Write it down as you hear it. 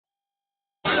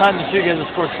time this year you guys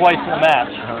have scored twice in a match.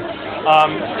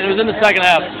 And it was in the second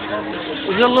half.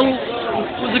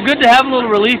 Was it good to have a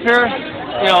little relief here?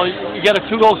 You know, you got a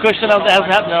 2-goal cushion out that hasn't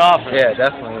happened that often. Yeah,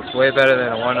 definitely. It's way better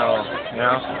than a 1-0, you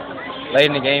know. Late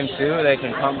in the game, too, they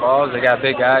can pump balls. They got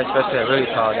big guys, especially a really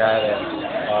tall guy that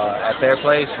at their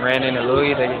place ran into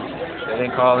Louis. They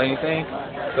didn't call anything.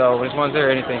 So just once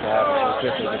there, anything can happen. It's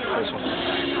good for the position.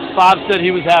 Bob said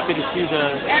he was happy to see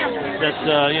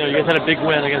that you know, you guys had a big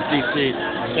win against DC.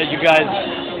 That you guys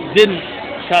didn't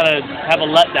kind of have a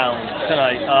letdown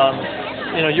tonight.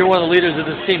 You know, you're one of the leaders of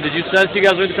this team. Did you sense you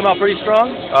guys were going to come out pretty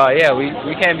strong? Yeah, we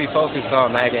can't be focused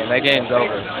on that game. That game's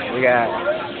over. We got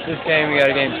this game, we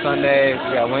got a game Sunday,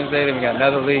 we got Wednesday, then we got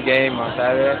another league game on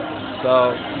Saturday.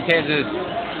 So you can't just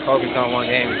focus on one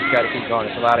game. You just got to keep going.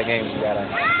 It's a lot of games we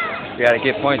gotta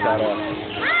get points out of.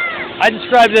 I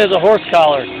described it as a horse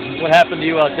collar. What happened to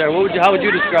you out there? How would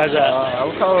you describe that? I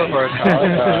would call it a horse collar.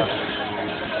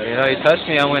 You know, he touched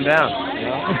me, I went down. You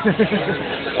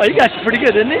know? Oh, you got you pretty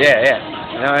good, didn't he? Yeah.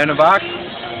 You know, in the box,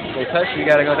 they touch you,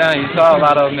 got to go down. You saw a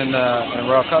lot of them in the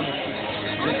World Cup.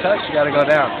 Just touch, you got to go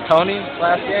down. Tony,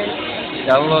 last game,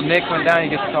 got a little nick, went down, you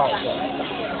get the call.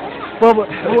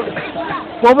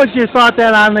 What was your thought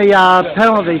then on the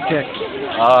penalty kick?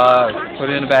 Put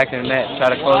it in the back of the net, try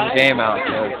to close the game out.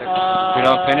 If we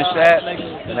don't finish that,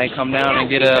 and they come down and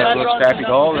get a little scrappy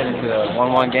goal, and it's a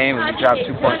 1-1 game, and we drop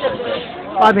 2 points.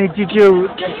 I mean, did you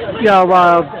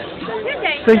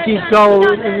think he'd go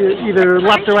either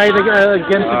left or right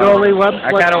against the goalie? I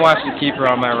kind of watch the keeper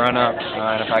on my run up,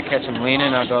 and if I catch him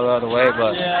leaning, I'll go the other way,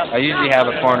 but I usually have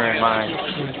a corner in mind.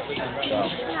 So.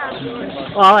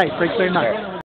 All right, thanks very much.